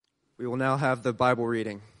We will now have the Bible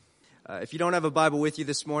reading. If you don't have a Bible with you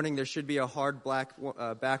this morning, there should be a hard black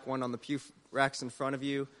back one on the pew racks in front of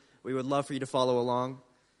you. We would love for you to follow along.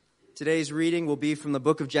 Today's reading will be from the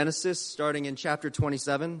book of Genesis, starting in chapter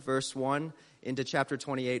 27, verse 1, into chapter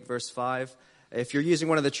 28, verse 5. If you're using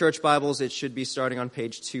one of the church Bibles, it should be starting on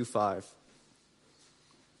page 25.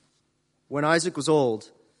 When Isaac was old,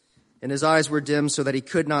 and his eyes were dim so that he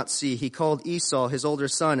could not see, he called Esau, his older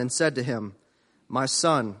son, and said to him, "My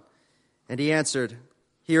son." And he answered,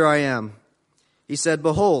 "Here I am." He said,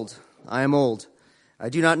 "Behold, I am old. I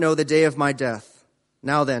do not know the day of my death.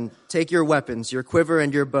 Now then, take your weapons, your quiver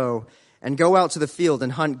and your bow, and go out to the field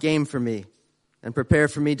and hunt game for me, and prepare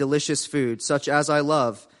for me delicious food, such as I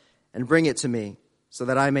love, and bring it to me, so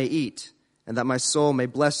that I may eat, and that my soul may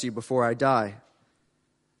bless you before I die."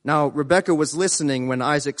 Now Rebekah was listening when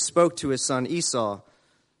Isaac spoke to his son Esau.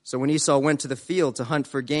 So when Esau went to the field to hunt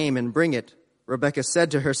for game and bring it, Rebekah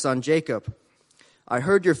said to her son Jacob, "I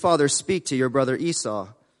heard your father speak to your brother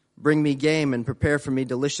Esau. Bring me game and prepare for me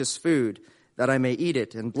delicious food, that I may eat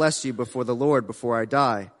it and bless you before the Lord before I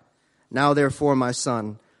die. Now therefore, my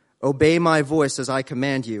son, obey my voice as I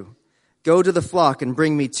command you. Go to the flock and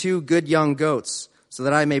bring me 2 good young goats, so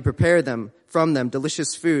that I may prepare from them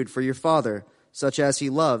delicious food for your father, such as he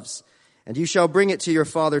loves, and you shall bring it to your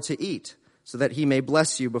father to eat, so that he may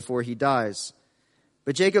bless you before he dies."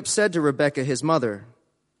 But Jacob said to Rebekah his mother,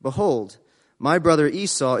 "Behold, my brother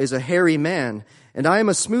Esau is a hairy man, and I am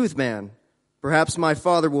a smooth man. Perhaps my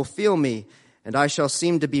father will feel me, and I shall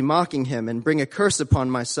seem to be mocking him, and bring a curse upon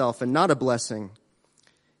myself, and not a blessing."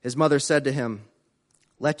 His mother said to him,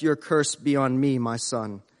 "Let your curse be on me, my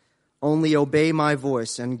son. Only obey my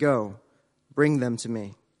voice, and go, bring them to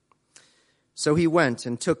me." So he went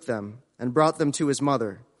and took them, and brought them to his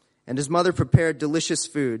mother. And his mother prepared delicious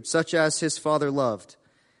food, such as his father loved.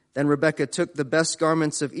 Then Rebekah took the best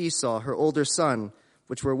garments of Esau, her older son,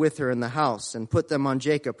 which were with her in the house, and put them on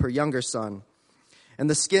Jacob, her younger son. And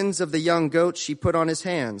the skins of the young goat she put on his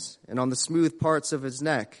hands, and on the smooth parts of his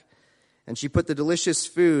neck. And she put the delicious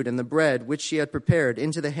food and the bread which she had prepared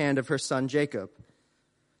into the hand of her son Jacob.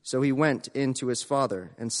 So he went in to his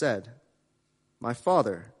father, and said, "My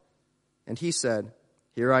father." And he said,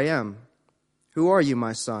 "Here I am. Who are you,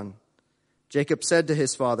 my son?" Jacob said to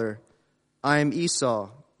his father, "I am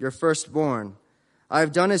Esau, your firstborn. I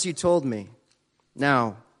have done as you told me.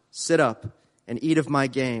 Now sit up and eat of my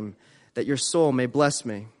game, that your soul may bless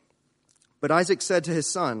me." But Isaac said to his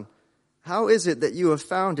son, "How is it that you have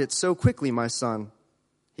found it so quickly, my son?"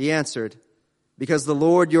 He answered, "Because the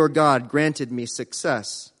Lord your God granted me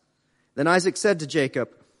success." Then Isaac said to Jacob,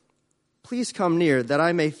 "Please come near, that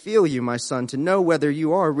I may feel you, my son, to know whether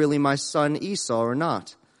you are really my son Esau or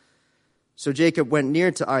not." So Jacob went near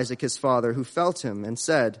to Isaac his father, who felt him, and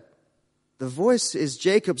said, "The voice is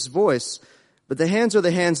Jacob's voice, but the hands are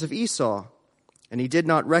the hands of Esau." And he did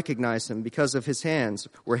not recognize him, because of his hands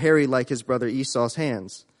were hairy like his brother Esau's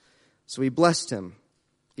hands. So he blessed him.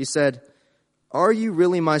 He said, "Are you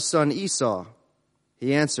really my son Esau?"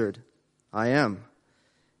 He answered, "I am."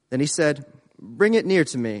 Then he said, "Bring it near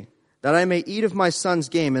to me, that I may eat of my son's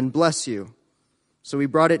game and bless you." So he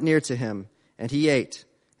brought it near to him, and he ate,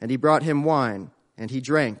 and he brought him wine, and he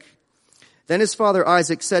drank. Then his father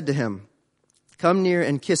Isaac said to him, "Come near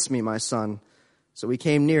and kiss me, my son." So he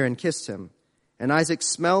came near and kissed him. And Isaac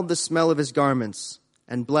smelled the smell of his garments,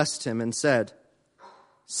 and blessed him, and said,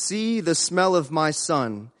 "See, the smell of my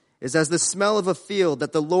son is as the smell of a field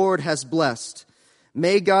that the Lord has blessed.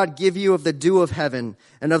 May God give you of the dew of heaven,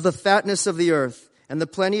 and of the fatness of the earth, and the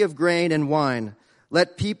plenty of grain and wine.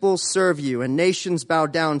 Let peoples serve you, and nations bow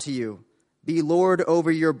down to you. Be Lord over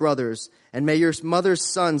your brothers, and may your mother's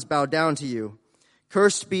sons bow down to you.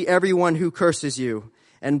 Cursed be everyone who curses you,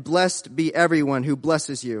 and blessed be everyone who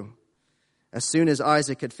blesses you." As soon as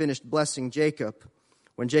Isaac had finished blessing Jacob,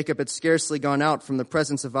 when Jacob had scarcely gone out from the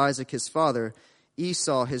presence of Isaac his father,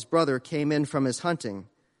 Esau his brother came in from his hunting.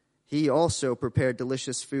 He also prepared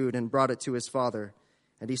delicious food and brought it to his father.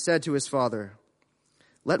 And he said to his father,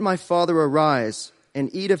 "Let my father arise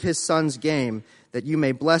and eat of his son's game, that you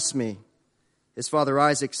may bless me." His father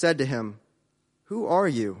Isaac said to him, "Who are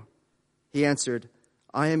you?" He answered,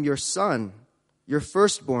 "I am your son, your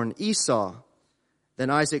firstborn, Esau." Then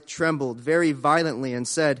Isaac trembled very violently and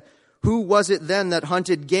said, "Who was it then that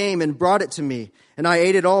hunted game and brought it to me? And I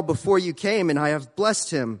ate it all before you came, and I have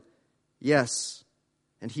blessed him. Yes,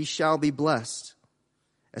 and he shall be blessed."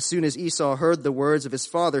 As soon as Esau heard the words of his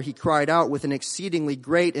father, he cried out with an exceedingly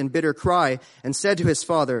great and bitter cry, and said to his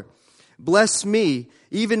father, "Bless me,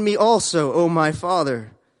 even me also, O my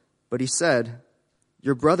father." But he said,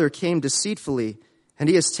 "Your brother came deceitfully, and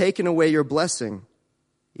he has taken away your blessing."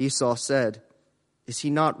 Esau said, "Is he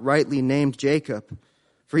not rightly named Jacob?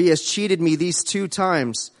 For he has cheated me these 2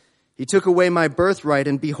 times. He took away my birthright,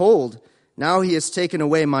 and behold, now he has taken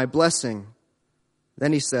away my blessing."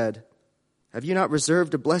 Then he said, "Have you not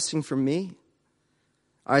reserved a blessing for me?"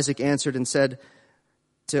 Isaac answered and said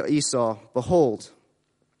to Esau, "Behold,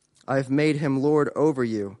 I have made him lord over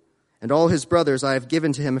you, and all his brothers I have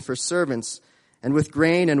given to him for servants, and with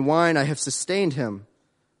grain and wine I have sustained him.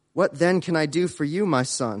 What then can I do for you, my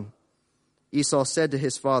son?" Esau said to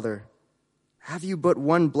his father, "Have you but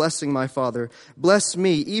one blessing, my father? Bless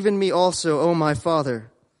me, even me also, O my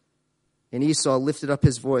father." And Esau lifted up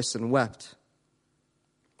his voice and wept.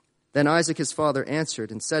 Then Isaac his father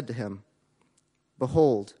answered and said to him,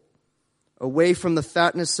 "Behold, away from the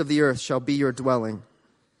fatness of the earth shall be your dwelling,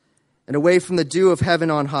 and away from the dew of heaven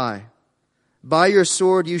on high. By your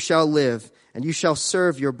sword you shall live, and you shall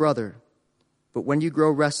serve your brother. But when you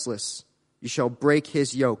grow restless, you shall break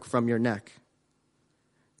his yoke from your neck."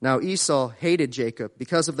 Now Esau hated Jacob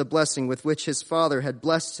because of the blessing with which his father had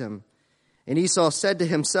blessed him. And Esau said to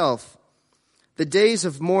himself, "The days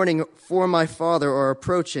of mourning for my father are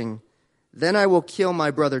approaching. Then I will kill my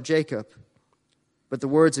brother Jacob." But the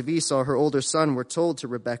words of Esau, her older son, were told to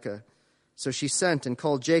Rebekah. So she sent and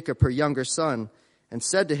called Jacob, her younger son, and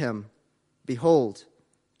said to him, "Behold,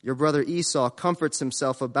 your brother Esau comforts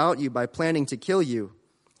himself about you by planning to kill you.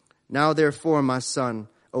 Now therefore, my son,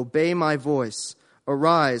 obey my voice.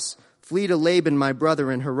 Arise, flee to Laban my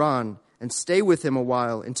brother in Haran, and stay with him a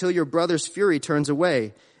while, until your brother's fury turns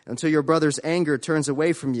away, until your brother's anger turns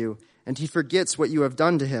away from you, and he forgets what you have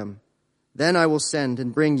done to him. Then I will send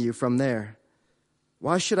and bring you from there.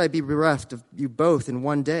 Why should I be bereft of you both in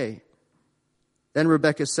one day?" Then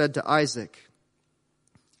Rebekah said to Isaac,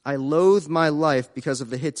 "I loathe my life because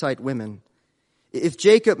of the Hittite women. If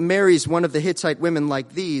Jacob marries one of the Hittite women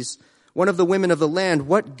like these, one of the women of the land,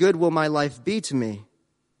 what good will my life be to me?"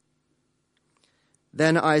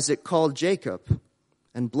 Then Isaac called Jacob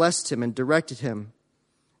and blessed him and directed him,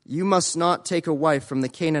 "You must not take a wife from the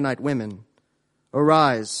Canaanite women.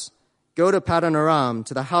 Arise, go to Paddan Aram,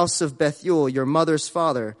 to the house of Bethuel, your mother's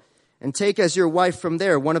father, and take as your wife from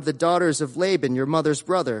there one of the daughters of Laban, your mother's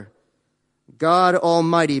brother. God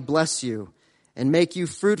Almighty bless you, and make you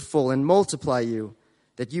fruitful and multiply you,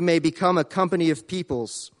 that you may become a company of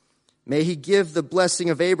peoples. May he give the blessing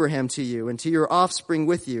of Abraham to you and to your offspring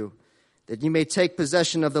with you, that you may take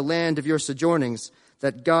possession of the land of your sojournings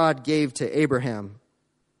that God gave to Abraham."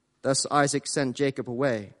 Thus Isaac sent Jacob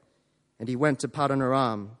away, and he went to Paddan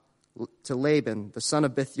Aram, to Laban, the son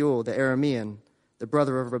of Bethuel, the Aramean, the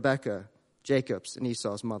brother of Rebekah, Jacob's and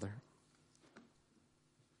Esau's mother.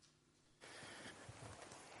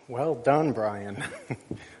 Well done, Brian. I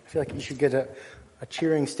feel like you should get a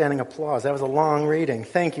cheering standing applause. That was a long reading.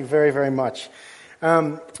 Thank you very, very much.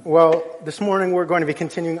 Well, this morning we're going to be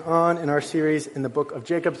continuing on in our series in the book of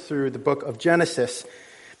Jacob through the book of Genesis.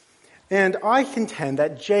 And I contend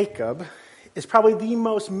that Jacob is probably the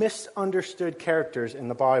most misunderstood characters in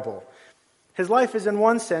the Bible. His life is in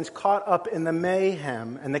one sense caught up in the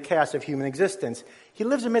mayhem and the chaos of human existence. He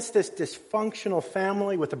lives amidst this dysfunctional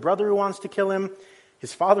family with a brother who wants to kill him.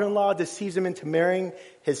 His father-in-law deceives him into marrying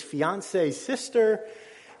his fiance's sister.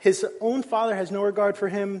 His own father has no regard for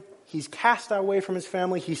him. He's cast away from his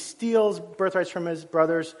family. He steals birthrights from his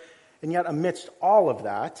brothers. And yet amidst all of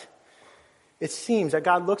that, it seems that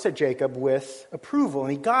God looks at Jacob with approval,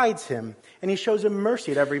 and he guides him, and he shows him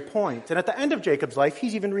mercy at every point. And at the end of Jacob's life,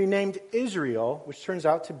 he's even renamed Israel, which turns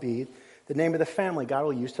out to be the name of the family God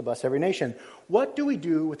will use to bless every nation. What do we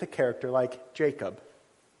do with a character like Jacob?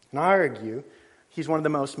 And I argue he's one of the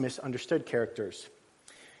most misunderstood characters.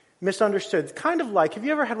 Misunderstood, kind of like, have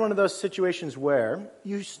you ever had one of those situations where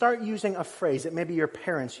you start using a phrase that maybe your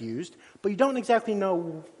parents used, but you don't exactly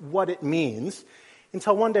know what it means,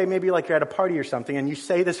 until one day, maybe like you're at a party or something, and you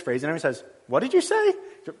say this phrase, and everyone says, "What did you say?"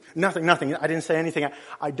 Nothing. I didn't say anything.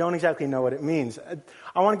 I don't exactly know what it means.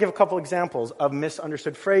 I want to give a couple examples of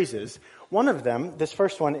misunderstood phrases. One of them, this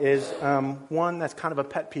first one, is one that's kind of a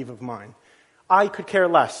pet peeve of mine. I could care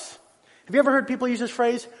less. Have you ever heard people use this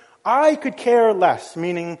phrase? I could care less,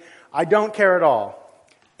 meaning I don't care at all.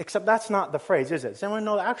 Except that's not the phrase, is it? Does anyone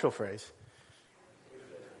know the actual phrase?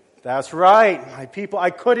 That's right, my people.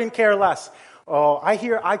 I couldn't care less. Oh, I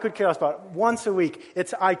hear I could care less about once a week.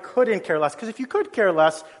 It's I couldn't care less. Because if you could care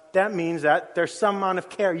less, that means that there's some amount of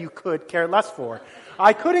care you could care less for.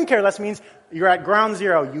 I couldn't care less means you're at ground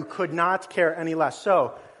zero. You could not care any less.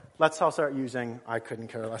 So let's all start using I couldn't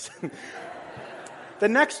care less. The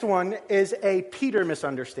next one is a Peter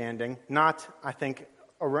misunderstanding. Not, I think,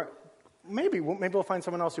 maybe we'll find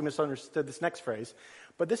someone else who misunderstood this next phrase.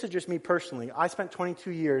 but this is just me personally. I spent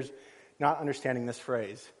 22 years not understanding this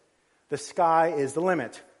phrase. The sky is the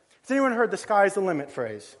limit. Has anyone heard the sky is the limit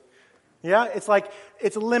phrase? Yeah, it's like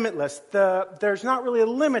it's limitless. There's not really a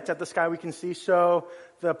limit at the sky we can see, so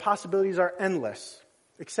the possibilities are endless.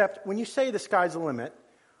 Except when you say the sky's the limit,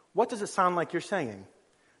 what does it sound like you're saying?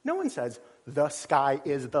 No one says, the sky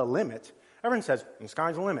is the limit. Everyone says, the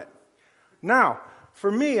sky's the limit. Now,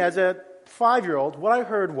 for me as a 5-year-old, what I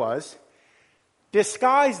heard was, the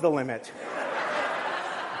sky's the limit.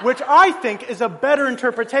 Which I think is a better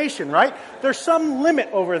interpretation, right? There's some limit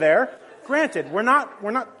over there. Granted, we're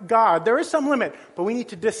not God. There is some limit, but we need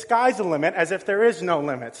to disguise the limit as if there is no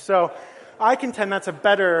limit. So I contend that's a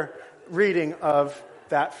better reading of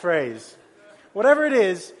that phrase. Whatever it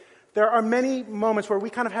is, there are many moments where we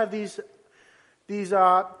kind of have these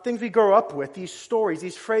things we grow up with, these stories,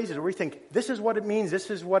 these phrases where we think, this is what it means, this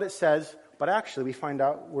is what it says, but actually we find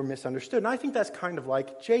out we're misunderstood. And I think that's kind of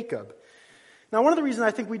like Jacob. Now, one of the reasons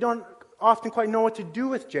I think we don't often quite know what to do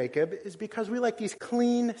with Jacob is because we like these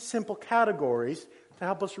clean, simple categories to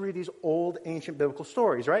help us read these old, ancient biblical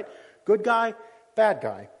stories, right? Good guy, bad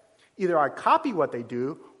guy. Either I copy what they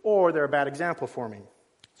do, or they're a bad example for me.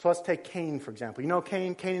 So let's take Cain, for example. You know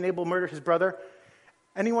Cain? Cain and Abel murdered his brother.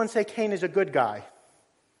 Anyone say Cain is a good guy?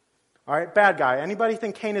 All right, bad guy. Anybody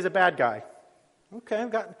think Cain is a bad guy? Okay,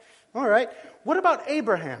 all right. What about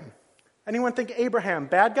Abraham? Anyone think Abraham,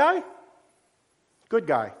 bad guy? Good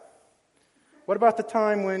guy. What about the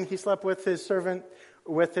time when he slept with his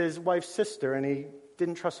wife's sister, and he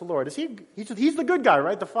didn't trust the Lord? He's the good guy,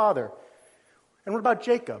 right? The father. And what about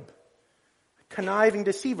Jacob? Conniving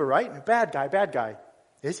deceiver, right? Bad guy.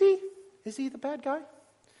 Is he? Is he the bad guy?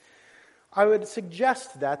 I would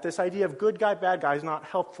suggest that this idea of good guy, bad guy is not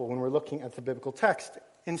helpful when we're looking at the biblical text.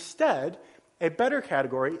 Instead, a better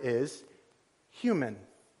category is human,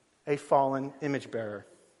 a fallen image bearer.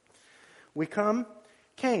 We come,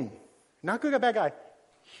 Cain, not good guy, bad guy,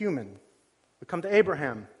 human. We come to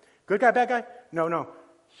Abraham, good guy, bad guy? No,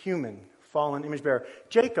 human, fallen image bearer.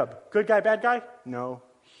 Jacob, good guy, bad guy? No,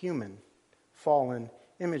 human, fallen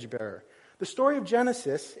image bearer. The story of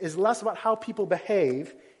Genesis is less about how people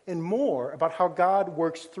behave and more about how God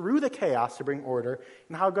works through the chaos to bring order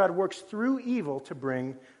and how God works through evil to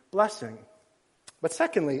bring blessing. But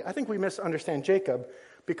secondly, I think we misunderstand Jacob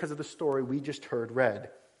because of the story we just heard read.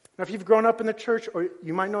 Now, if you've grown up in the church, or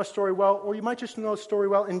you might know a story well, or you might just know a story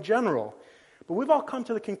well in general, but we've all come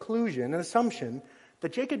to the conclusion and assumption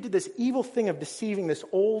that Jacob did this evil thing of deceiving this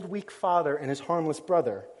old, weak father and his harmless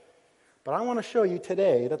brother. But I want to show you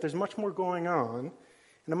today that there's much more going on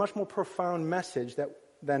and a much more profound message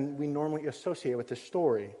than we normally associate with this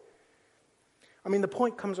story. I mean, the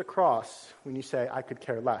point comes across when you say, I could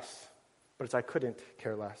care less, but it's I couldn't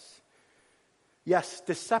care less. Yes,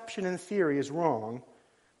 deception in theory is wrong,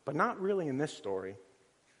 but not really in this story.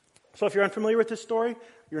 So if you're unfamiliar with this story,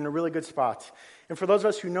 you're in a really good spot. And for those of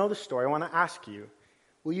us who know the story, I want to ask you,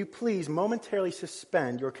 will you please momentarily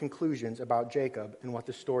suspend your conclusions about Jacob and what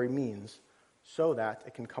the story means so that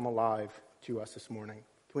it can come alive to us this morning?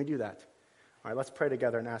 Can we do that? All right, let's pray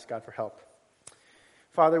together and ask God for help.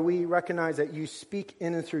 Father, we recognize that you speak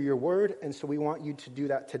in and through your word, and so we want you to do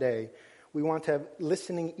that today. We want to have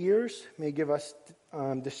listening ears. May you give us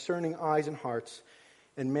discerning eyes and hearts,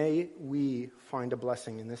 and may we find a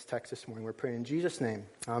blessing in this text this morning. We're praying in Jesus' name.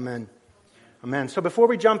 Amen. Amen. So before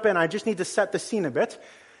we jump in, I just need to set the scene a bit.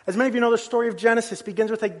 As many of you know, the story of Genesis begins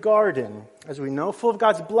with a garden, as we know, full of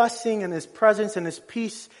God's blessing and his presence and his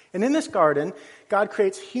peace. And in this garden, God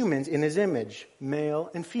creates humans in his image, male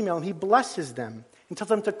and female, and he blesses them and tells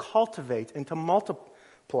them to cultivate and to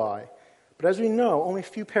multiply. But as we know, only a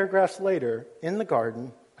few paragraphs later, in the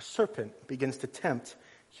garden, a serpent begins to tempt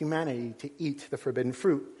humanity to eat the forbidden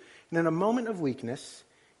fruit. And in a moment of weakness,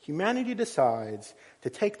 humanity decides to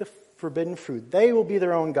take the forbidden fruit. They will be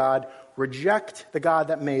their own God, reject the God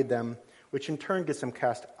that made them, which in turn gets them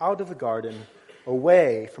cast out of the garden,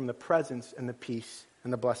 away from the presence and the peace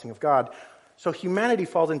and the blessing of God. So humanity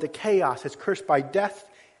falls into chaos. It's cursed by death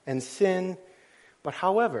and sin. But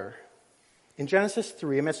however, in Genesis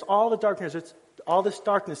 3, amidst all this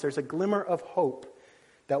darkness, there's a glimmer of hope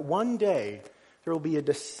that one day there will be a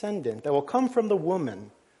descendant that will come from the woman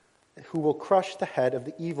who will crush the head of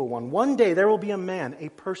the evil one. One day there will be a man, a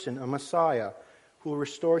person, a Messiah, who will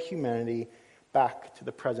restore humanity back to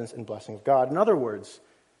the presence and blessing of God. In other words,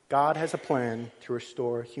 God has a plan to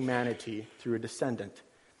restore humanity through a descendant.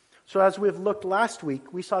 So as we've looked last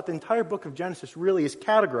week, we saw that the entire book of Genesis really is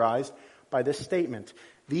categorized by this statement.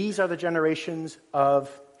 These are the generations of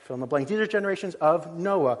fill in the blank. These are generations of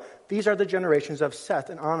Noah. These are the generations of Seth,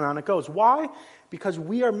 and on it goes. Why? Because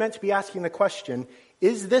we are meant to be asking the question,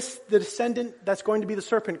 is this the descendant that's going to be the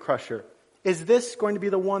serpent crusher? Is this going to be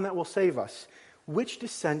the one that will save us? Which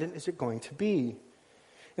descendant is it going to be?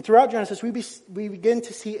 And throughout Genesis, we begin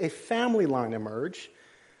to see a family line emerge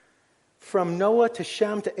from Noah to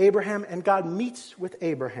Shem to Abraham, and God meets with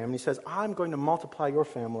Abraham. And he says, I'm going to multiply your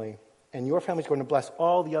family, and your family is going to bless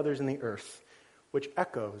all the others in the earth, which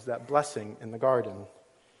echoes that blessing in the garden,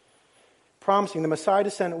 promising the Messiah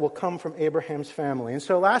descendant will come from Abraham's family. And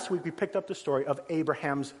so last week we picked up the story of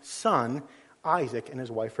Abraham's son, Isaac, and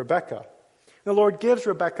his wife Rebekah. And the Lord gives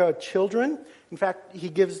Rebekah children. In fact, he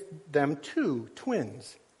gives them two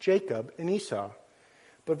twins, Jacob and Esau.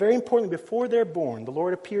 But very importantly, before they're born, the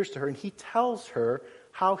Lord appears to her and he tells her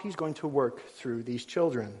how he's going to work through these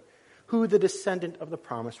children, who the descendant of the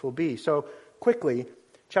promise will be. So quickly,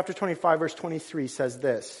 chapter 25, verse 23 says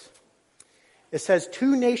this. It says,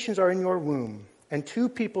 2 nations are in your womb, and 2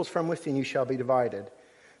 peoples from within you shall be divided.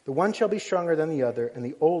 The one shall be stronger than the other, and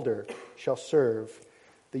the older shall serve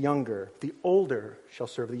the younger. The older shall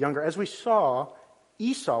serve the younger. As we saw,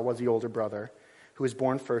 Esau was the older brother who was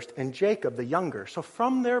born first, and Jacob the younger. So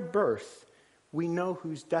from their birth, we know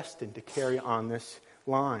who's destined to carry on this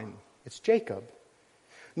line. It's Jacob.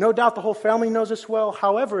 No doubt the whole family knows this well.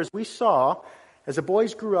 However, as we saw, as the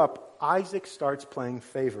boys grew up, Isaac starts playing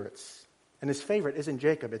favorites. And his favorite isn't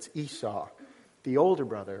Jacob, it's Esau, the older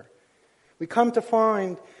brother. We come to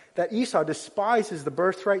find that Esau despises the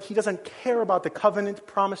birthright. He doesn't care about the covenant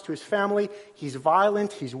promised to his family. He's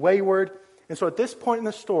violent, he's wayward. And so at this point in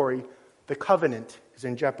the story, the covenant is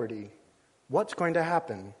in jeopardy. What's going to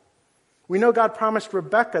happen? We know God promised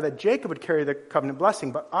Rebekah that Jacob would carry the covenant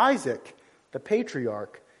blessing, but Isaac, the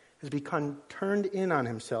patriarch, has become turned in on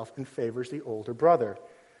himself and favors the older brother,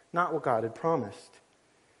 not what God had promised.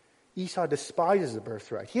 Esau despises the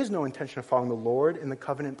birthright. He has no intention of following the Lord in the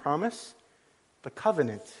covenant promise. The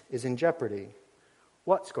covenant is in jeopardy.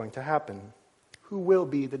 What's going to happen? Who will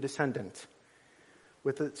be the descendant?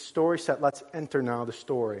 With the story set, let's enter now the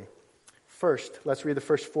story. First, let's read the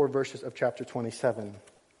first 4 verses of chapter 27.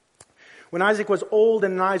 When Isaac was old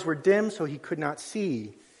and his eyes were dim, so he could not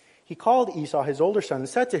see, he called Esau, his older son, and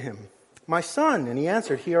said to him, "My son." And he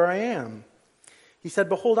answered, "Here I am." He said,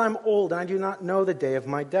 "Behold, I am old, and I do not know the day of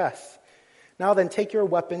my death. Now then, take your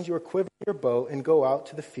weapons, your quiver, and your bow, and go out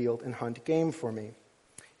to the field and hunt game for me.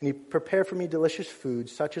 And you prepare for me delicious food,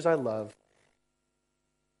 such as I love,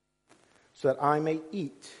 so that I may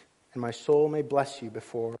eat, and my soul may bless you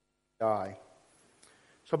before I die."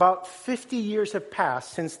 So about 50 years have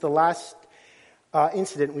passed since the last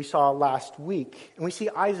incident we saw last week. And we see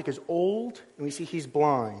Isaac is old, and we see he's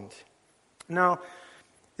blind. Now,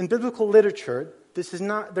 in biblical literature, there's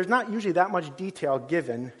not usually that much detail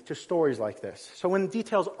given to stories like this. So when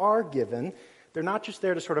details are given, they're not just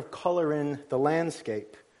there to sort of color in the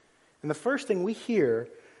landscape. And the first thing we hear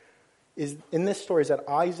is in this story is that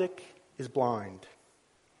Isaac is blind.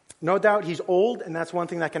 No doubt he's old, and that's one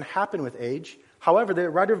thing that can happen with age. However, the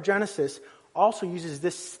writer of Genesis also uses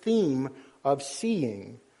this theme of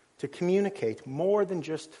seeing to communicate more than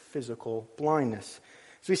just physical blindness.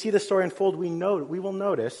 As we see the story unfold, we will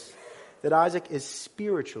notice that Isaac is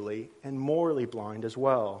spiritually and morally blind as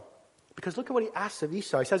well. Because look at what he asks of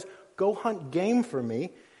Esau. He says, "Go hunt game for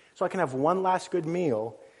me so I can have one last good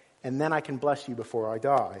meal, and then I can bless you before I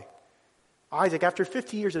die." Isaac, after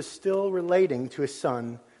 50 years, is still relating to his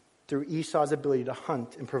son through Esau's ability to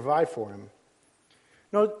hunt and provide for him.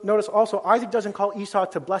 Notice also, Isaac doesn't call Esau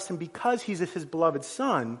to bless him because he's his beloved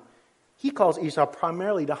son. He calls Esau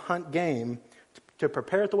primarily to hunt game, to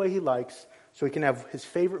prepare it the way he likes, so he can have his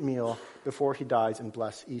favorite meal before he dies and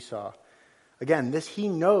bless Esau. Again, he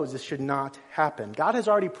knows this should not happen. God has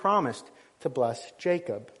already promised to bless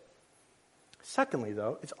Jacob. Secondly,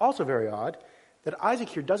 though, it's also very odd that Isaac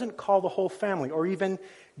here doesn't call the whole family or even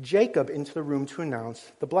Jacob into the room to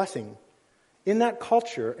announce the blessing. In that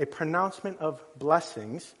culture, a pronouncement of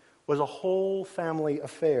blessings was a whole family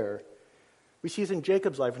affair. We see this in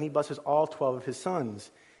Jacob's life when he blesses all 12 of his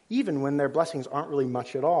sons, even when their blessings aren't really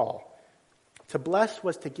much at all. To bless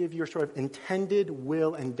was to give your sort of intended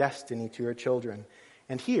will and destiny to your children.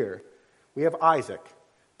 And here, we have Isaac,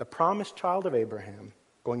 the promised child of Abraham,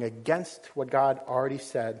 going against what God already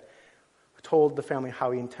said, told the family how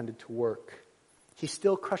he intended to work. He's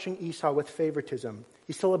still crushing Esau with favoritism.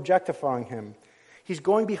 He's still objectifying him. He's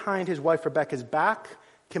going behind his wife Rebekah's back,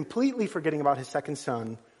 completely forgetting about his second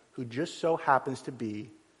son, who just so happens to be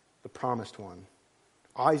the promised one.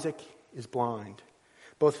 Isaac is blind.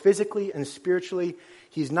 both physically and spiritually.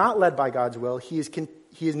 He's not led by God's will. He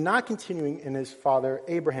is not continuing in his father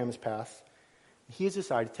Abraham's path. He has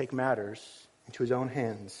decided to take matters into his own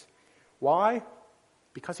hands. Why?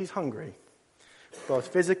 Because he's hungry, both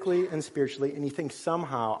physically and spiritually, and he thinks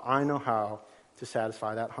somehow I know how to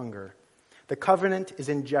satisfy that hunger. The covenant is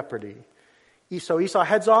in jeopardy. So Esau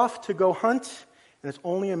heads off to go hunt, and it's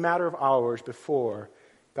only a matter of hours before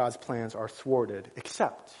God's plans are thwarted,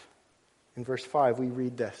 except in verse 5 we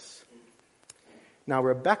read this. Now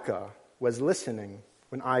Rebekah was listening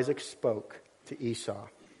when Isaac spoke to Esau.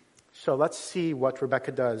 So let's see what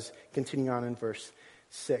Rebekah does, continuing on in verse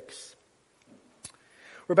 6.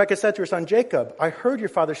 Rebekah said to her son Jacob, I heard your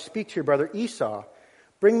father speak to your brother Esau.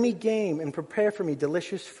 Bring me game and prepare for me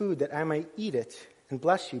delicious food that I may eat it and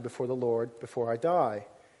bless you before the Lord before I die.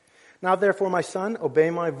 Now therefore, my son, obey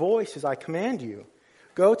my voice as I command you.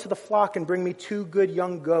 Go to the flock and bring me 2 good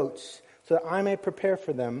young goats, so that I may prepare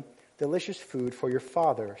for them delicious food for your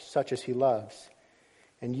father, such as he loves.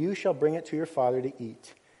 And you shall bring it to your father to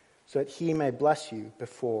eat, so that he may bless you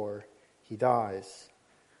before he dies.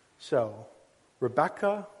 So,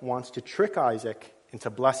 Rebekah wants to trick Isaac into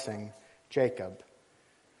blessing Jacob.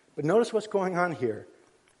 But notice what's going on here.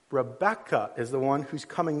 Rebekah is the one who's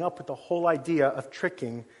coming up with the whole idea of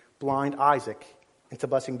tricking blind Isaac into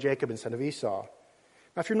blessing Jacob instead of Esau.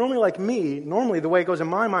 Now, if you're normally like me, normally the way it goes in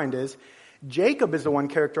my mind is Jacob is the one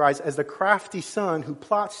characterized as the crafty son who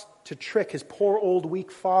plots to trick his poor old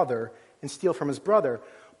weak father and steal from his brother.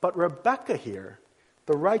 But Rebekah here,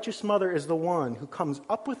 the righteous mother, is the one who comes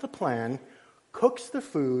up with the plan, cooks the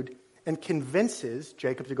food, and convinces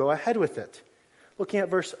Jacob to go ahead with it. Looking at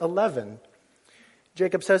verse 11,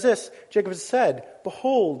 Jacob says this, Jacob said,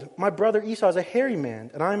 Behold, my brother Esau is a hairy man,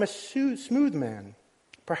 and I am a smooth man.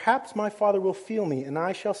 Perhaps my father will feel me, and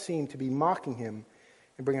I shall seem to be mocking him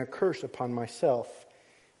and bring a curse upon myself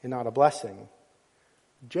and not a blessing.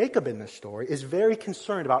 Jacob in this story is very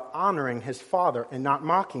concerned about honoring his father and not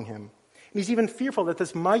mocking him. And he's even fearful that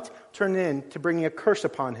this might turn into bringing a curse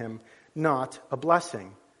upon him, not a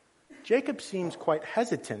blessing. Jacob seems quite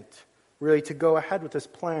hesitant, really, to go ahead with this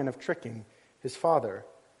plan of tricking his father.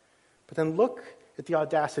 But then look at the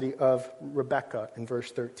audacity of Rebekah in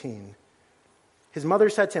verse 13. His mother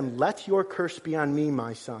said to him, Let your curse be on me,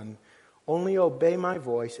 my son. Only obey my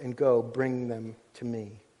voice and go bring them to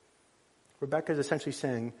me. Rebekah is essentially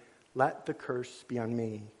saying, let the curse be on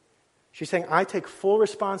me. She's saying, I take full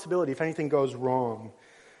responsibility if anything goes wrong.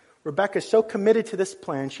 Rebekah is so committed to this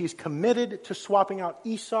plan, she's committed to swapping out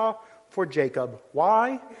Esau for Jacob.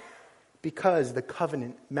 Why? Because the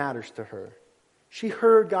covenant matters to her. She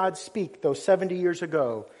heard God speak those 70 years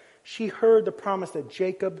ago. She heard the promise that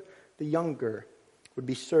Jacob, the younger, would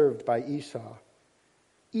be served by Esau.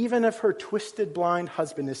 Even if her twisted, blind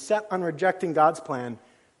husband is set on rejecting God's plan,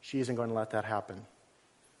 she isn't going to let that happen.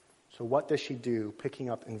 So what does she do? Picking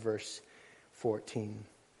up in verse 14.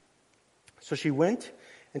 So she went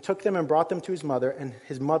and took them and brought them to his mother, and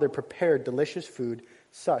his mother prepared delicious food,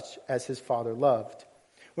 such as his father loved.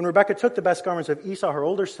 When Rebekah took the best garments of Esau, her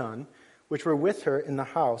older son, which were with her in the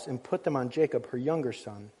house, and put them on Jacob, her younger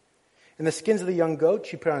son. And the skins of the young goat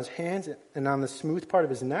she put on his hands and on the smooth part of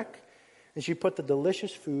his neck, and she put the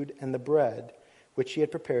delicious food and the bread, which she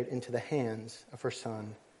had prepared, into the hands of her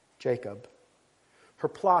son Jacob. Her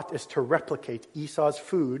plot is to replicate Esau's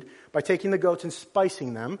food by taking the goats and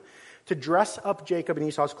spicing them, to dress up Jacob in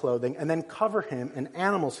Esau's clothing, and then cover him in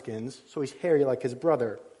animal skins so he's hairy like his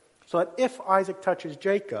brother, so that if Isaac touches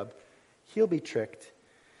Jacob, he'll be tricked,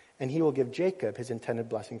 and he will give Jacob his intended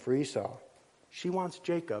blessing for Esau. She wants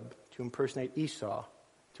Jacob to impersonate Esau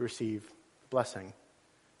to receive blessing.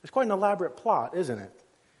 It's quite an elaborate plot, isn't it?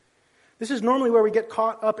 This is normally where we get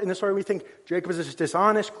caught up in the story. We think Jacob is this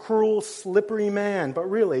dishonest, cruel, slippery man. But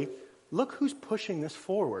really, look who's pushing this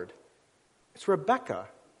forward. It's Rebekah.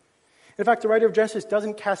 In fact, the writer of Genesis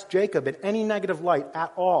doesn't cast Jacob in any negative light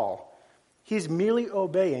at all. He's merely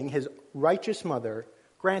obeying his righteous mother,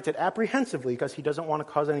 granted apprehensively because he doesn't want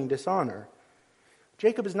to cause any dishonor.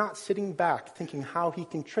 Jacob is not sitting back thinking how he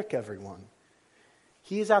can trick everyone.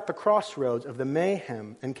 He is at the crossroads of the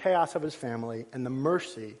mayhem and chaos of his family and the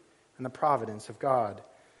mercy and the providence of God.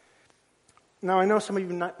 Now, I know some of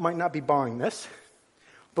you might not be buying this,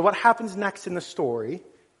 but what happens next in the story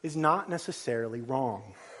is not necessarily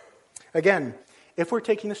wrong. Again, if we're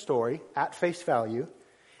taking the story at face value,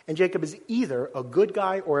 and Jacob is either a good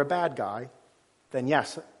guy or a bad guy, then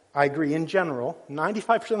yes, I agree in general,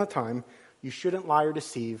 95% of the time, you shouldn't lie or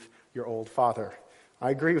deceive your old father. I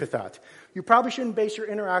agree with that. You probably shouldn't base your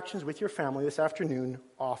interactions with your family this afternoon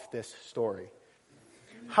off this story.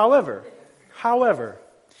 However,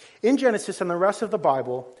 In Genesis and the rest of the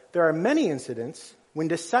Bible, there are many incidents when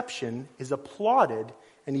deception is applauded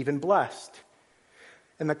and even blessed.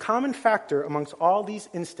 And the common factor amongst all these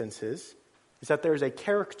instances is that there is a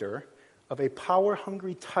character of a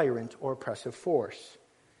power-hungry tyrant or oppressive force.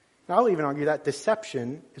 Now, I'll even argue that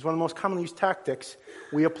deception is one of the most commonly used tactics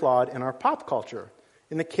we applaud in our pop culture,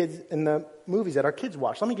 in the movies that our kids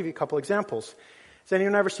watch. Let me give you a couple examples. Has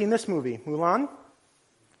anyone ever seen this movie, Mulan?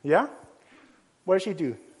 Yeah? What does she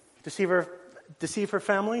do? Deceive her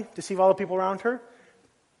family? Deceive all the people around her?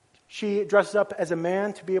 She dresses up as a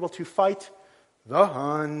man to be able to fight the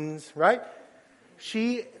Huns, right?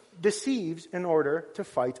 She deceives in order to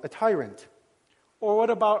fight a tyrant. Or what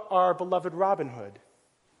about our beloved Robin Hood?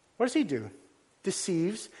 What does he do?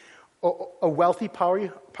 Deceives a wealthy,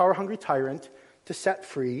 power-hungry tyrant to set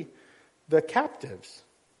free the captives.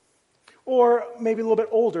 Or maybe a little bit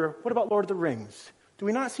older, what about Lord of the Rings? Do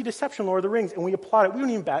we not see deception in Lord of the Rings and we applaud it? We don't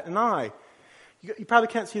even bat an eye. You probably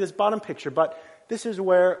can't see this bottom picture, but this is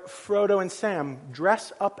where Frodo and Sam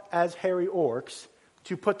dress up as hairy orcs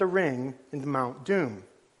to put the ring into Mount Doom.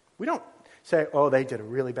 We don't say, oh, they did a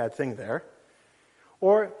really bad thing there.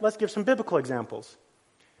 Or let's give some biblical examples.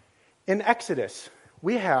 In Exodus,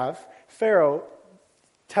 we have Pharaoh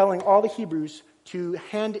telling all the Hebrews to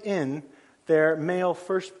hand in their male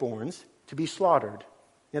firstborns to be slaughtered.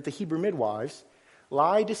 Yet the Hebrew midwives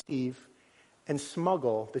lie, deceive, and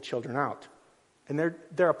smuggle the children out. And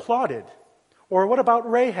they're applauded. Or what about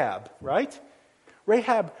Rahab, right?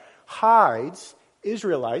 Rahab hides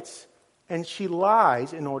Israelites and she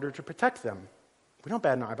lies in order to protect them. We don't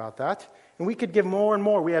bat an eye about that. And we could give more and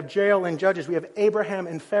more. We have Jael and Judges. We have Abraham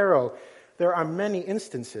and Pharaoh. There are many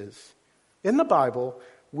instances. In the Bible,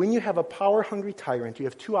 when you have a power-hungry tyrant, you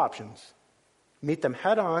have two options. Meet them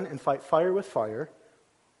head on and fight fire with fire,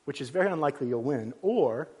 which is very unlikely you'll win,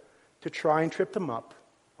 or to try and trip them up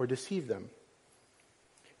or deceive them.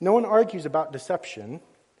 No one argues about deception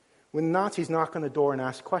when Nazis knock on the door and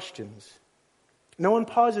ask questions. No one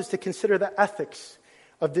pauses to consider the ethics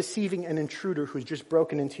of deceiving an intruder who's just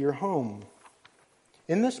broken into your home.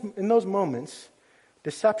 In those moments,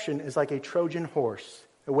 deception is like a Trojan horse,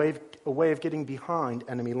 a way of getting behind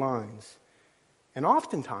enemy lines. And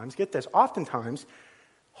oftentimes, get this, oftentimes,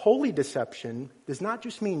 holy deception does not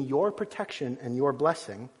just mean your protection and your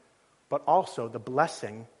blessing, but also the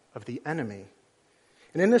blessing of the enemy.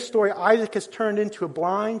 And in this story, Isaac has turned into a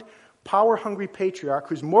blind, power-hungry patriarch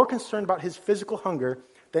who's more concerned about his physical hunger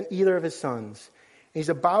than either of his sons. And he's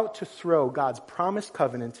about to throw God's promised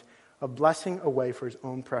covenant of blessing away for his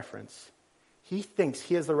own preference. He thinks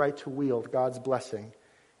he has the right to wield God's blessing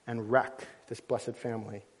and wreck this blessed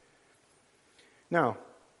family. Now,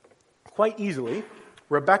 quite easily,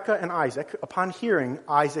 Rebekah and Isaac, upon hearing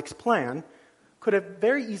Isaac's plan, could have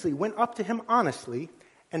very easily went up to him honestly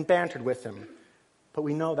and bantered with him. But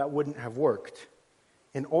we know that wouldn't have worked.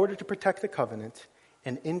 In order to protect the covenant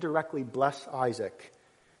and indirectly bless Isaac,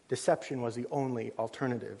 deception was the only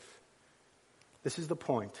alternative. This is the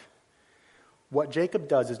point. What Jacob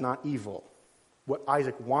does is not evil. What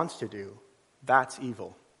Isaac wants to do, that's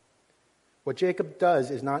evil. What Jacob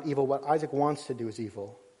does is not evil. What Isaac wants to do is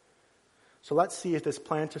evil. So let's see if this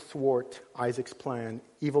plan to thwart Isaac's plan,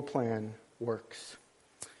 evil plan, works.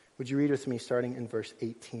 Would you read with me starting in verse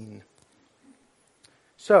 18?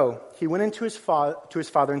 So he went into his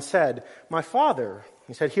father and said, "My father."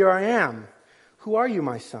 He said, "Here I am. Who are you,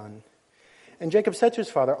 my son?" And Jacob said to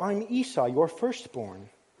his father, "I'm Esau, your firstborn.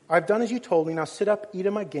 I've done as you told me. Now sit up, eat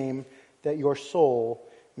of my game, that your soul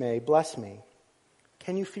may bless me."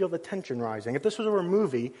 Can you feel the tension rising? If this was a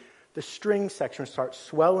movie, the string section would start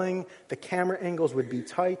swelling, the camera angles would be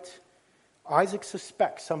tight. Isaac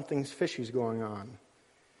suspects something's fishy's going on.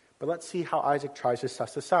 But let's see how Isaac tries to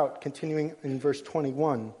suss this out, continuing in verse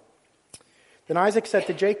 21. Then Isaac said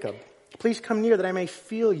to Jacob, "Please come near that I may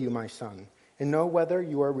feel you, my son, and know whether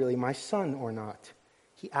you are really my son or not."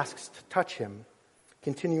 He asks to touch him.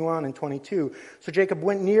 Continue on in 22. So Jacob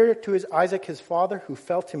went near to Isaac his father, who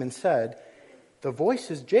felt him and said, "The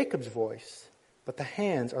voice is Jacob's voice, but the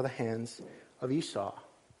hands are the hands of Esau."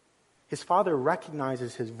 His father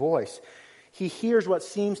recognizes his voice. He hears what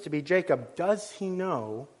seems to be Jacob. Does he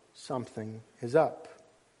know something is up?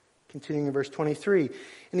 Continuing in verse 23.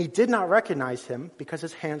 And he did not recognize him because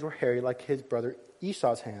his hands were hairy like his brother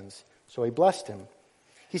Esau's hands. So he blessed him.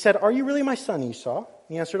 He said, "Are you really my son, Esau?"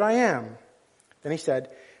 He answered, "I am." Then he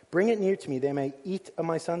said, "Bring it near to me, they may eat of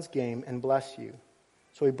my son's game and bless you."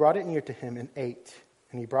 So he brought it near to him and ate.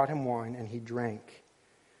 And he brought him wine and he drank.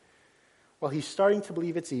 While he's starting to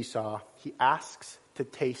believe it's Esau, he asks to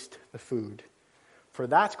taste the food. For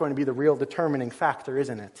that's going to be the real determining factor,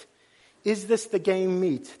 isn't it? Is this the game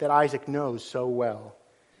meat that Isaac knows so well?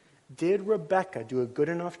 Did Rebekah do a good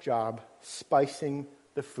enough job spicing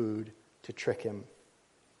the food to trick him?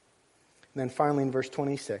 And then finally in verse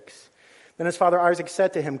 26, then his father Isaac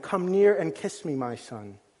said to him, "Come near and kiss me, my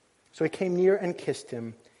son." So he came near and kissed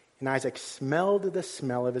him, and Isaac smelled the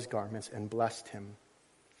smell of his garments and blessed him.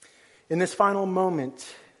 In this final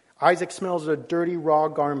moment, Isaac smells the dirty, raw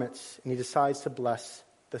garments, and he decides to bless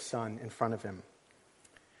the son in front of him.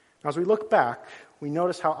 Now, as we look back, we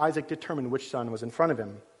notice how Isaac determined which son was in front of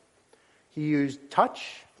him. He used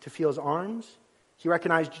touch to feel his arms. He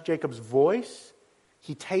recognized Jacob's voice.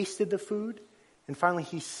 He tasted the food. And finally,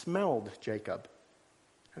 he smelled Jacob.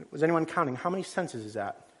 Was anyone counting? How many senses is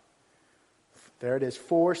that? There it is,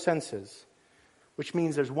 4 senses, which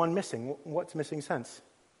means there's one missing. What's missing sense?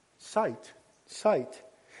 Sight. Sight.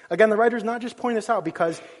 Again, the writer's not just pointing this out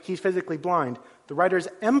because he's physically blind. The writer's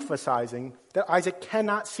emphasizing that Isaac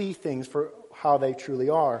cannot see things for how they truly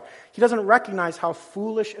are. He doesn't recognize how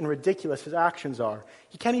foolish and ridiculous his actions are.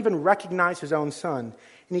 He can't even recognize his own son.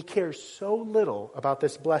 And he cares so little about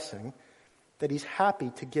this blessing that he's happy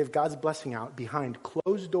to give God's blessing out behind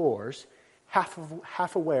closed doors,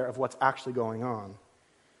 half aware of what's actually going on.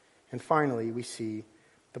 And finally, we see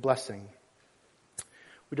the blessing.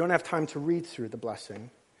 We don't have time to read through the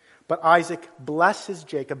blessing, but Isaac blesses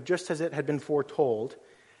Jacob just as it had been foretold,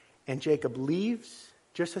 and Jacob leaves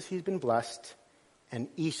just as he's been blessed, and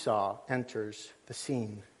Esau enters the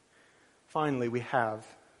scene. Finally, we have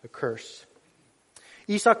the curse.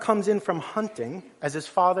 Esau comes in from hunting, as his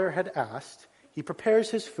father had asked. He prepares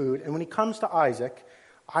his food, and when he comes to Isaac,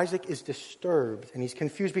 Isaac is disturbed, and he's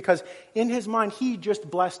confused because in his mind, he just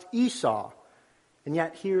blessed Esau. And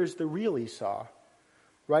yet, here's the real Esau,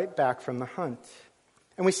 right back from the hunt.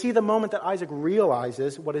 And we see the moment that Isaac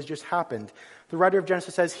realizes what has just happened. The writer of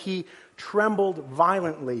Genesis says he trembled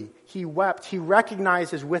violently. He wept. He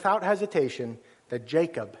recognizes without hesitation that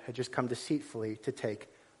Jacob had just come deceitfully to take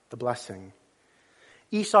the blessing.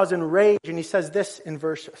 Esau's enraged, and he says this in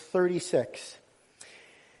verse 36.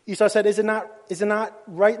 Esau said, Is it not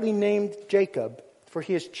rightly named Jacob? For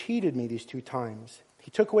he has cheated me these 2 times.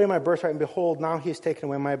 He took away my birthright, and behold, now he has taken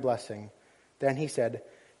away my blessing. Then he said,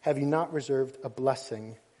 Have you not reserved a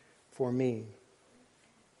blessing for me?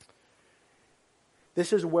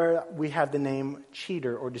 This is where we have the name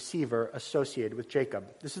cheater or deceiver associated with Jacob.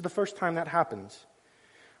 This is the first time that happens.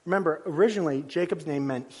 Remember, originally, Jacob's name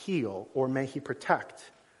meant heal, or may he protect.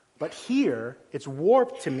 But here, it's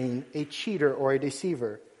warped to mean a cheater or a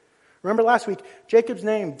deceiver. Remember last week, Jacob's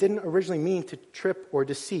name didn't originally mean to trip or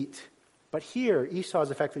deceit. But here, Esau is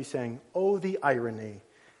effectively saying, oh, the irony.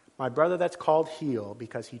 My brother that's called heal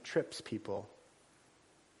because he trips people.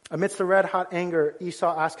 Amidst the red-hot anger,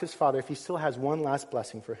 Esau asks his father if he still has one last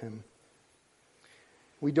blessing for him.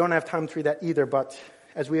 We don't have time to read that either, but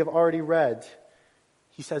as we have already read,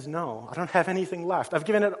 he says, no, I don't have anything left. I've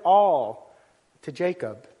given it all to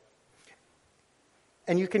Jacob.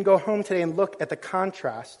 And you can go home today and look at the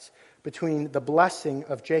contrasts between the blessing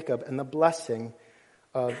of Jacob and the blessing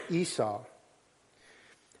of Esau.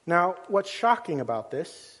 Now, what's shocking about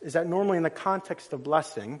this is that normally in the context of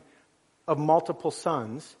blessing of multiple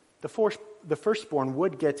sons, the firstborn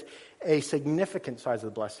would get a significant size of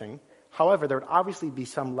the blessing. However, there would obviously be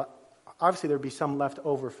some left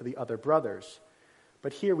over for the other brothers.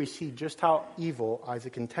 But here we see just how evil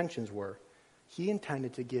Isaac's intentions were. He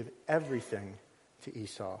intended to give everything to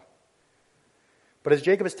Esau. But as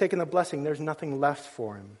Jacob has taken the blessing, there's nothing left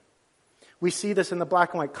for him. We see this in the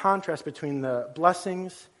black and white contrast between the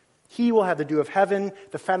blessings. He will have the dew of heaven,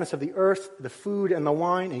 the fatness of the earth, the food and the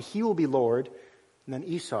wine, and he will be Lord. And then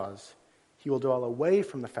Esau's, he will dwell away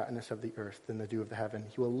from the fatness of the earth and the dew of the heaven.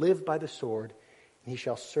 He will live by the sword, and he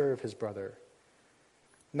shall serve his brother.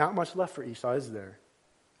 Not much left for Esau, is there?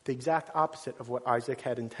 The exact opposite of what Isaac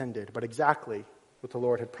had intended, but exactly what the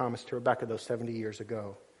Lord had promised to Rebekah those 70 years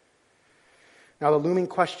ago. Now, the looming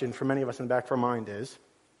question for many of us in the back of our mind is,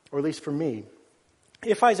 or at least for me,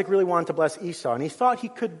 if Isaac really wanted to bless Esau, and he thought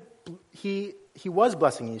he was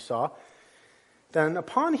blessing Esau, then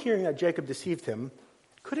upon hearing that Jacob deceived him,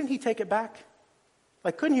 couldn't he take it back?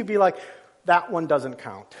 Couldn't he be like, that one doesn't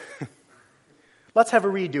count? Let's have a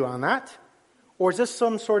redo on that. Or is this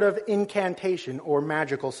some sort of incantation or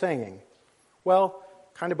magical saying? Well,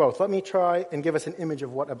 kind of both. Let me try and give us an image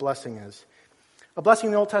of what a blessing is. A blessing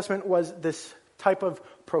in the Old Testament was this type of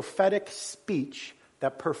prophetic speech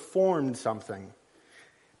that performed something.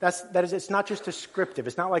 That is, it's not just descriptive.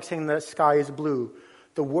 It's not like saying the sky is blue.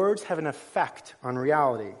 The words have an effect on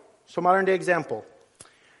reality. So modern day example,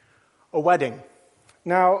 a wedding.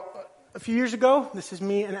 Now, A few years ago, this is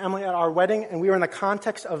me and Emily at our wedding, and we were in the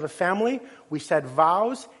context of a family. We said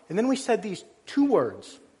vows, and then we said these two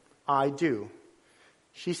words, I do.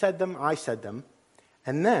 She said them, I said them,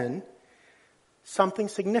 and then something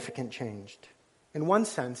significant changed. In one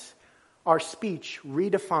sense, our speech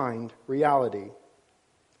redefined reality.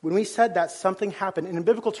 When we said that, something happened. In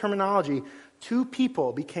biblical terminology, two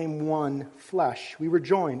people became one flesh. We were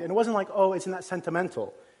joined. And it wasn't like, oh, isn't that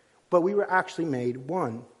sentimental? But we were actually made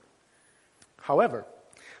one. However,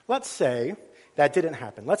 let's say that didn't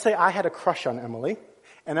happen. Let's say I had a crush on Emily,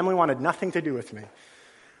 and Emily wanted nothing to do with me.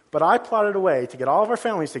 But I plotted a way to get all of our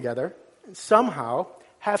families together, and somehow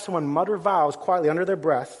have someone mutter vows quietly under their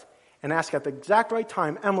breath, and ask at the exact right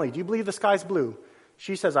time, Emily, do you believe the sky's blue?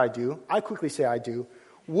 She says, I do. I quickly say, I do.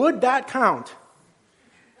 Would that count?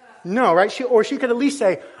 No, right? She could at least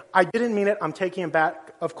say, I didn't mean it, I'm taking it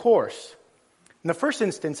back, of course. In the first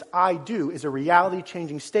instance, I do is a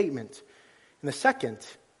reality-changing statement. In the second,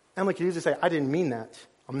 Emily could easily say, I didn't mean that,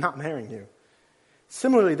 I'm not marrying you.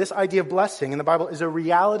 Similarly, this idea of blessing in the Bible is a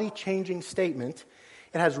reality-changing statement.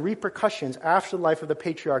 It has repercussions after the life of the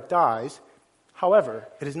patriarch dies. However,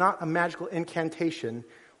 it is not a magical incantation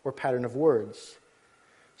or pattern of words.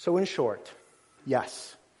 So in short,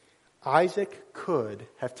 yes, Isaac could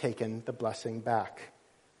have taken the blessing back.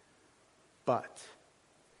 But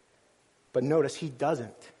notice he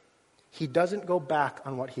doesn't. He doesn't go back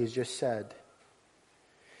on what he has just said.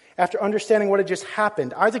 After understanding what had just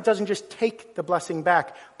happened, Isaac doesn't just take the blessing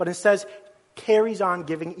back, but instead carries on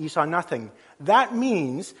giving Esau nothing. That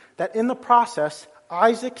means that in the process,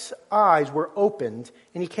 Isaac's eyes were opened,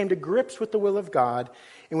 and he came to grips with the will of God,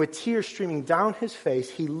 and with tears streaming down his face,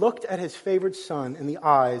 he looked at his favored son in the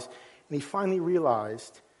eyes, and he finally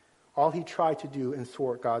realized all he tried to do and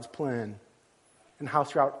thwart God's plan, and how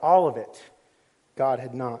throughout all of it, God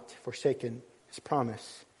had not forsaken his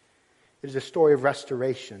promise. It is a story of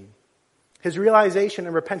restoration. His realization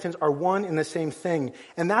and repentance are one and the same thing,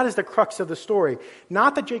 and that is the crux of the story.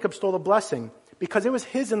 Not that Jacob stole the blessing, because it was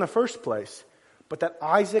his in the first place, but that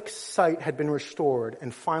Isaac's sight had been restored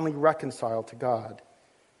and finally reconciled to God.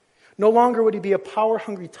 No longer would he be a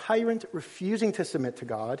power-hungry tyrant refusing to submit to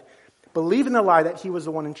God, believing the lie that he was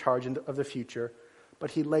the one in charge of the future,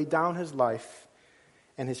 but he laid down his life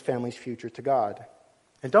and his family's future to God.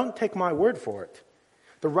 And don't take my word for it.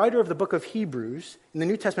 The writer of the book of Hebrews in the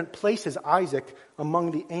New Testament places Isaac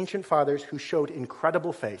among the ancient fathers who showed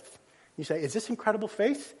incredible faith. You say, is this incredible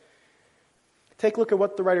faith? Take a look at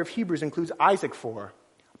what the writer of Hebrews includes Isaac for.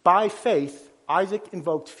 By faith, Isaac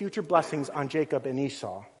invoked future blessings on Jacob and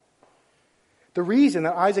Esau. The reason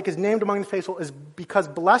that Isaac is named among the faithful is because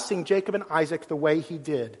blessing Jacob and Isaac the way he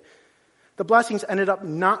did. The blessings ended up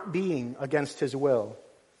not being against his will.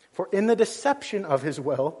 For in the deception of his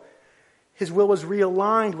will was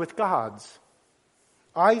realigned with God's.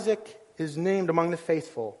 Isaac is named among the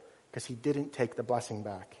faithful because he didn't take the blessing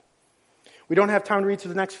back. We don't have time to read through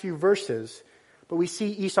the next few verses, but we see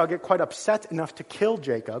Esau get quite upset enough to kill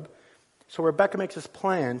Jacob. So Rebekah makes this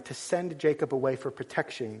plan to send Jacob away for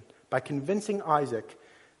protection by convincing Isaac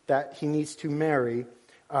that he needs to marry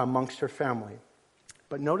amongst her family.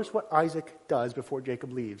 But notice what Isaac does before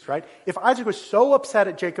Jacob leaves, right? If Isaac was so upset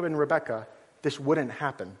at Jacob and Rebekah, this wouldn't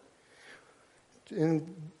happen.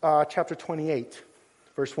 In chapter 28,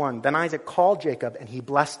 verse 1, then Isaac called Jacob and he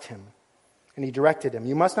blessed him. And he directed him,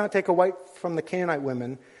 you must not take a wife from the Canaanite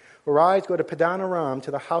women. Arise, go to Padan Aram,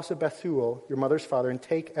 to the house of Bethuel, your mother's father, and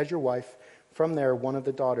take as your wife from there one of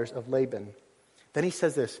the daughters of Laban. Then he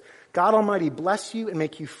says this, God Almighty bless you and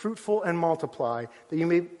make you fruitful and multiply, that you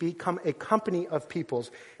may become a company of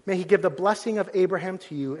peoples. May he give the blessing of Abraham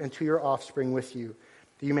to you and to your offspring with you,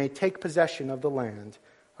 that you may take possession of the land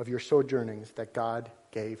of your sojournings that God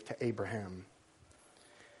gave to Abraham.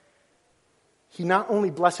 He not only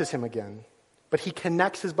blesses him again, but he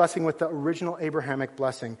connects his blessing with the original Abrahamic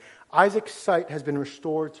blessing. Isaac's sight has been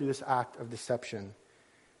restored through this act of deception.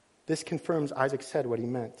 This confirms Isaac said what he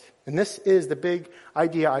meant. And this is the big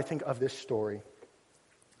idea, I think, of this story.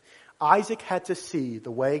 Isaac had to see the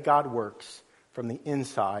way God works from the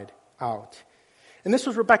inside out. And this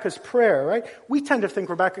was Rebekah's prayer, right? We tend to think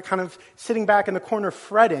Rebekah kind of sitting back in the corner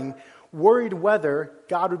fretting, worried whether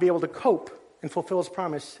God would be able to cope and fulfill his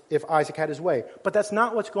promise if Isaac had his way. But that's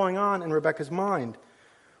not what's going on in Rebekah's mind.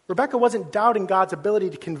 Rebekah wasn't doubting God's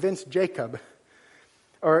ability to convince Jacob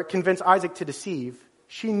or convince Isaac to deceive.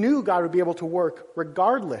 She knew God would be able to work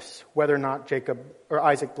regardless whether or not Jacob or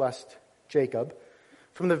Isaac blessed Jacob.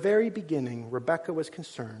 From the very beginning, Rebekah was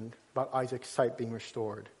concerned about Isaac's sight being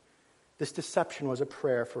restored. This deception was a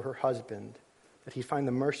prayer for her husband, that he find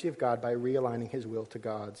the mercy of God by realigning his will to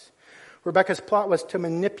God's. Rebekah's plot was to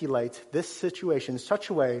manipulate this situation in such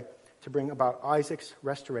a way to bring about Isaac's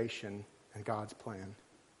restoration and God's plan.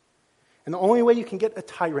 And the only way you can get a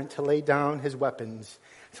tyrant to lay down his weapons,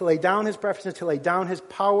 to lay down his preferences, to lay down his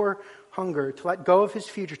power, hunger, to let go of his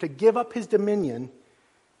future, to give up his dominion,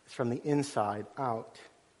 is from the inside out.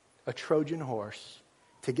 A Trojan horse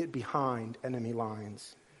to get behind enemy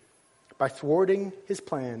lines by thwarting his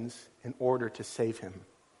plans in order to save him.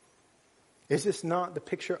 Is this not the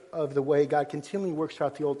picture of the way God continually works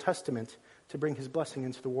throughout the Old Testament to bring his blessing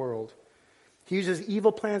into the world? He uses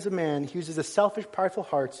evil plans of man. He uses the selfish, prideful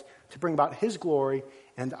hearts to bring about his glory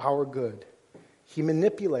and our good. He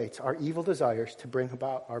manipulates our evil desires to bring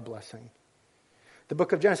about our blessing. The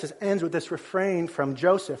book of Genesis ends with this refrain from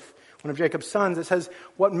Joseph, one of Jacob's sons. It says,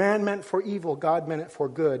 "What man meant for evil, God meant it for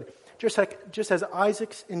good." Just as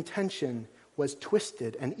Isaac's intention was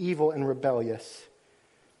twisted and evil and rebellious.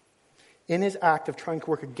 In his act of trying to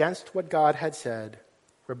work against what God had said,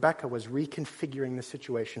 Rebekah was reconfiguring the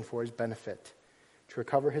situation for his benefit, to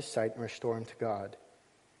recover his sight and restore him to God.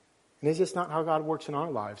 And is this not how God works in our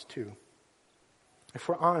lives too? If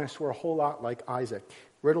we're honest, we're a whole lot like Isaac,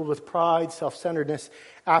 riddled with pride, self-centeredness,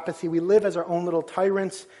 apathy. We live as our own little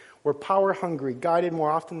tyrants. We're power hungry, guided more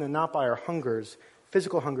often than not by our hungers,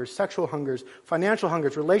 physical hungers, sexual hungers, financial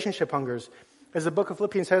hungers, relationship hungers. As the book of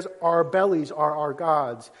Philippians says, our bellies are our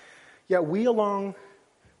gods. Yet we, along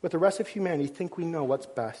with the rest of humanity, think we know what's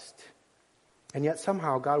best. And yet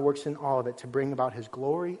somehow God works in all of it to bring about his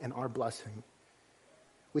glory and our blessing.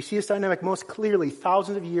 We see this dynamic most clearly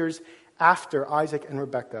thousands of years after Isaac and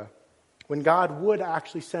Rebekah, when God would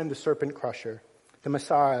actually send the serpent crusher, the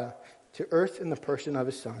Messiah, to earth in the person of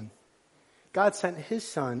his Son. God sent his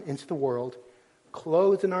Son into the world,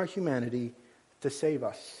 clothed in our humanity, to save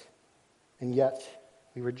us. And yet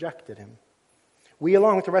we rejected him. We,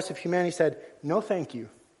 along with the rest of humanity, said, "No, thank you.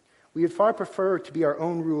 We would far prefer to be our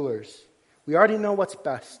own rulers. We already know what's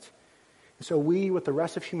best." And so we, with the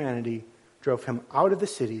rest of humanity, drove him out of the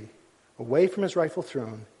city, away from his rightful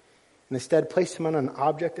throne, and instead placed him on an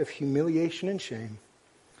object of humiliation and shame.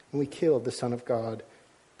 And we killed the Son of God,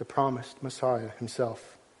 the promised Messiah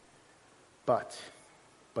himself. But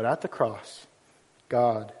at the cross,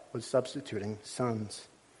 God was substituting sons.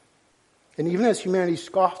 And even as humanity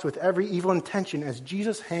scoffed with every evil intention as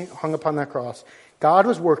Jesus hung upon that cross, God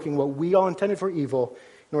was working what we all intended for evil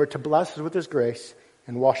in order to bless us with his grace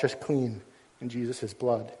and wash us clean in Jesus'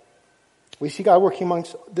 blood. We see God working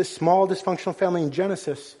amongst this small dysfunctional family in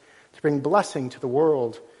Genesis to bring blessing to the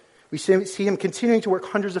world. We see him continuing to work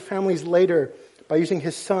hundreds of families later by using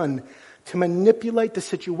his Son to manipulate the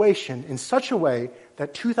situation in such a way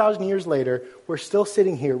that 2,000 years later, we're still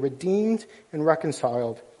sitting here redeemed and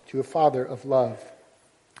reconciled to a Father of love.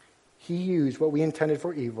 He used what we intended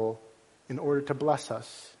for evil in order to bless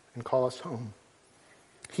us and call us home.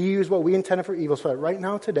 He used what we intended for evil so that right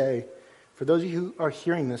now, today, for those of you who are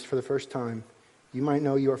hearing this for the first time, you might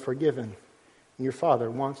know you are forgiven and your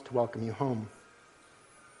Father wants to welcome you home.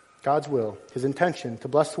 God's will, his intention to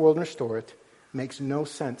bless the world and restore it, makes no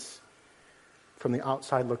sense from the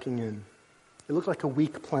outside looking in. It looked like a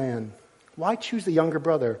weak plan. Why choose the younger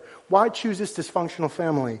brother? Why choose this dysfunctional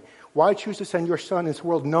family? Why choose to send your son into the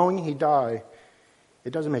world knowing he'd die?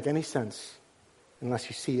 It doesn't make any sense unless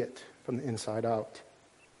you see it from the inside out.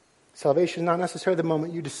 Salvation is not necessarily the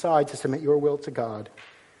moment you decide to submit your will to God.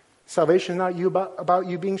 Salvation is not about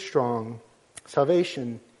you being strong.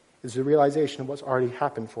 Salvation is the realization of what's already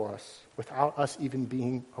happened for us without us even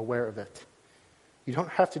being aware of it. You don't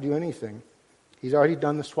have to do anything. He's already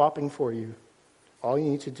done the swapping for you. All you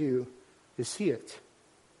need to do is see it.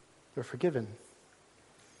 You're forgiven.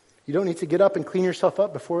 You don't need to get up and clean yourself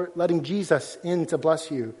up before letting Jesus in to bless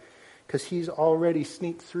you, because he's already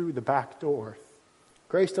sneaked through the back door.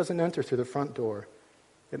 Grace doesn't enter through the front door.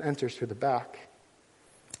 It enters through the back.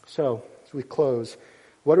 So, as we close,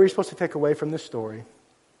 what are we supposed to take away from this story?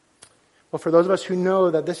 Well, for those of us who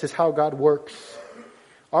know that this is how God works,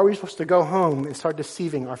 are we supposed to go home and start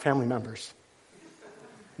deceiving our family members?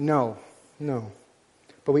 No.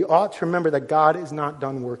 But we ought to remember that God is not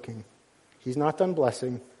done working. He's not done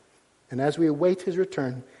blessing. And as we await his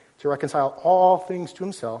return to reconcile all things to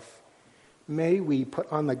himself, may we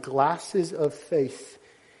put on the glasses of faith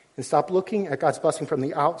and stop looking at God's blessing from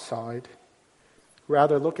the outside.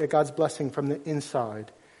 Rather, look at God's blessing from the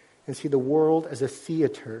inside and see the world as a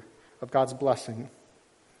theater of God's blessing,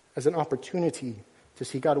 as an opportunity to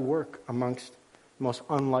see God work amongst the most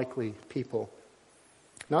unlikely people.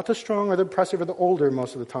 Not the strong or the oppressive or the older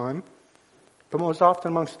most of the time, but most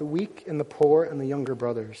often amongst the weak and the poor and the younger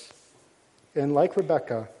brothers. And like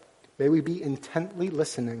Rebekah, may we be intently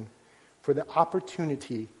listening for the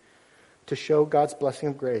opportunity to show God's blessing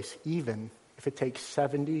of grace, even if it takes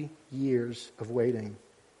 70 years of waiting.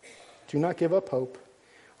 Do not give up hope.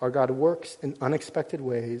 Our God works in unexpected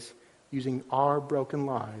ways, using our broken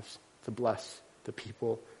lives to bless the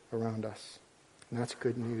people around us. And that's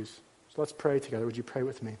good news. So let's pray together. Would you pray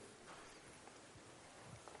with me?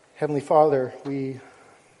 Heavenly Father, we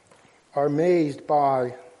are amazed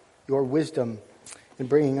by your wisdom in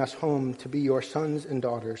bringing us home to be your sons and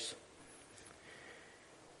daughters.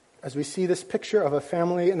 As we see this picture of a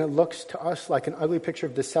family and it looks to us like an ugly picture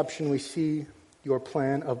of deception, we see your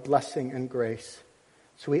plan of blessing and grace.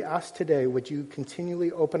 So we ask today, would you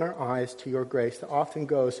continually open our eyes to your grace that often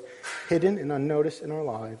goes hidden and unnoticed in our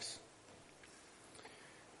lives.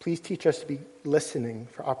 Please teach us to be listening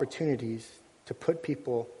for opportunities to put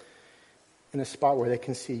people in a spot where they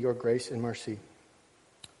can see your grace and mercy.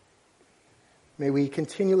 May we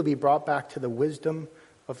continually be brought back to the wisdom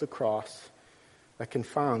of the cross that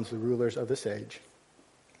confounds the rulers of this age.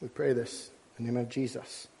 We pray this in the name of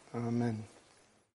Jesus. Amen.